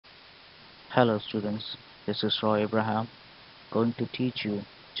Hello students, this is Roy Abraham going to teach you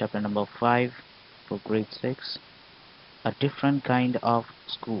chapter number 5 for grade 6, a different kind of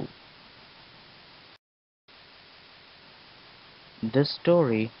school. This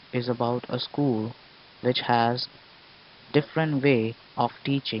story is about a school which has different way of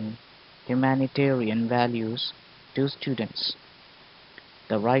teaching humanitarian values to students.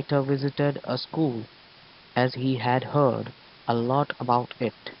 The writer visited a school as he had heard a lot about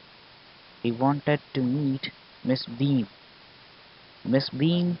it. He wanted to meet Miss Beam. Miss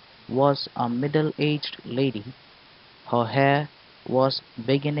Beam was a middle-aged lady. Her hair was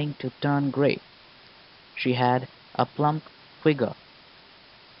beginning to turn gray. She had a plump figure,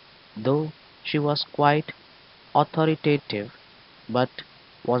 though she was quite authoritative, but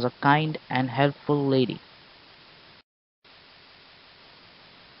was a kind and helpful lady.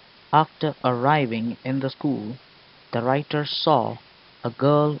 After arriving in the school, the writer saw a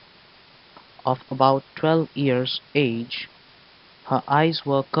girl of about 12 years age. Her eyes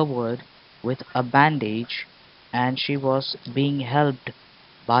were covered with a bandage, and she was being helped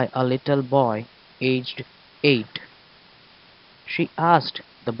by a little boy aged 8. She asked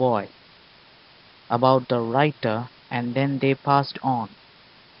the boy about the writer and then they passed on.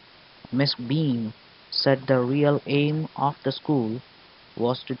 Miss Beam said the real aim of the school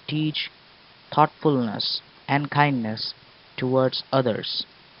was to teach thoughtfulness and kindness towards others.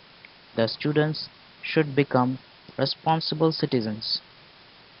 The students should become responsible citizens.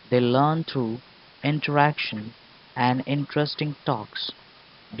 They learn through interaction and interesting talks,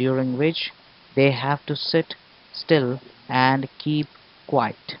 during which they have to sit still and keep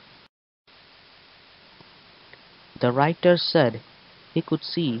quiet. The writer said he could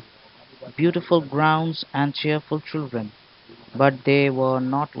see beautiful grounds and cheerful children, but they were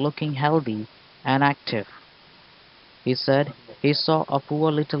not looking healthy and active. He said he saw a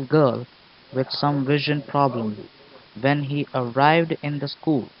poor little girl with some vision problem when he arrived in the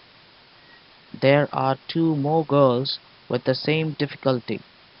school. There are two more girls with the same difficulty.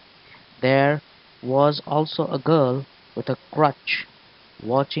 There was also a girl with a crutch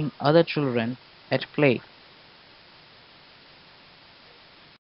watching other children at play.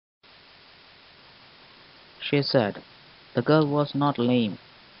 She said the girl was not lame,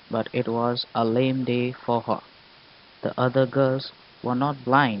 but it was a lame day for her. The other girls were not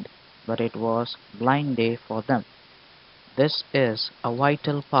blind, but it was blind day for them. This is a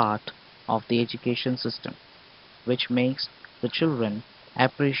vital part of the education system, which makes the children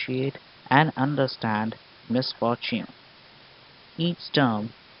appreciate and understand misfortune. Each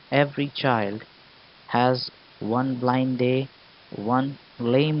term, every child has one blind day, one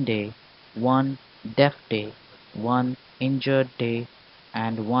lame day, one deaf day, one injured day,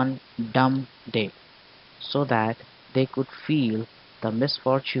 and one dumb day, so that they could feel the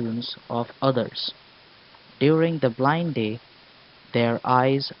misfortunes of others. During the blind day, their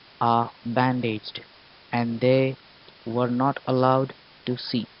eyes are bandaged, and they were not allowed to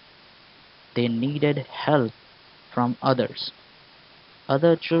see. They needed help from others.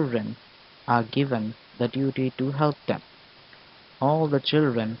 Other children are given the duty to help them. All the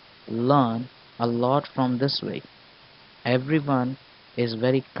children learn a lot from this way. Everyone is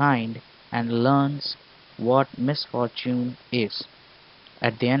very kind and learns what misfortune is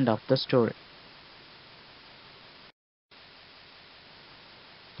at the end of the story.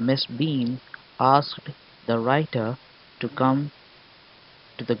 Miss Bean asked the writer to come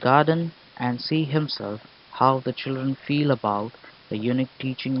to the garden and see himself how the children feel about the unique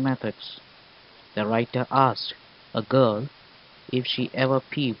teaching methods. The writer asked a girl if she ever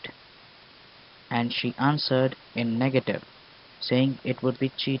peeped, and she answered in negative, saying it would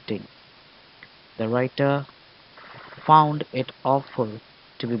be cheating. The writer found it awful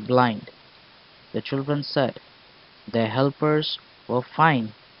to be blind. The children said their helpers were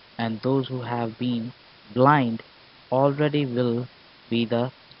fine, and those who have been blind already will be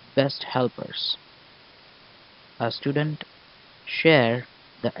the best helpers. A student shared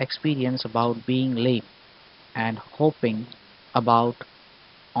the experience about being lame and hopping about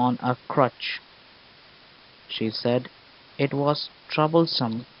on a crutch. She said it was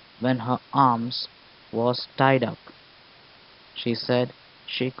troublesome when her arms was tied up. She said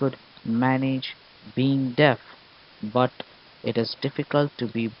she could manage being deaf, but it is difficult to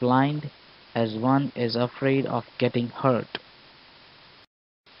be blind as one is afraid of getting hurt.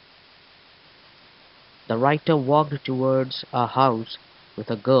 The writer walked towards a house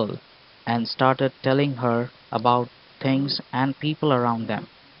with a girl and started telling her about things and people around them.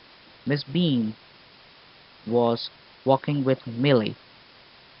 Miss Bean was walking with Millie.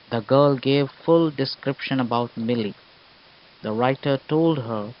 The girl gave full description about Millie. The writer told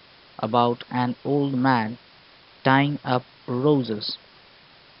her about an old man tying up roses.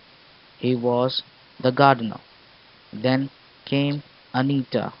 He was the gardener. Then came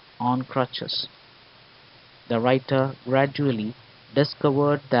Anita on crutches. The writer gradually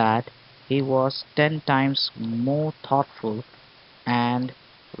discovered that he was 10 times more thoughtful and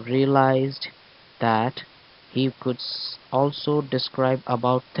realized that he could also describe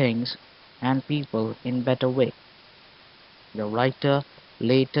about things and people in better way. The writer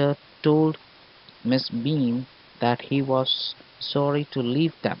later told Miss Bean that he was sorry to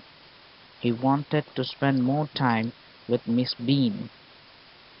leave them. He wanted to spend more time with Miss Bean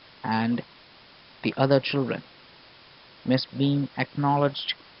and the other children. Miss Bean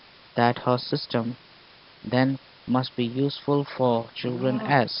acknowledged that her system then must be useful for children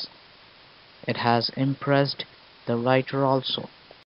as it has impressed the writer also.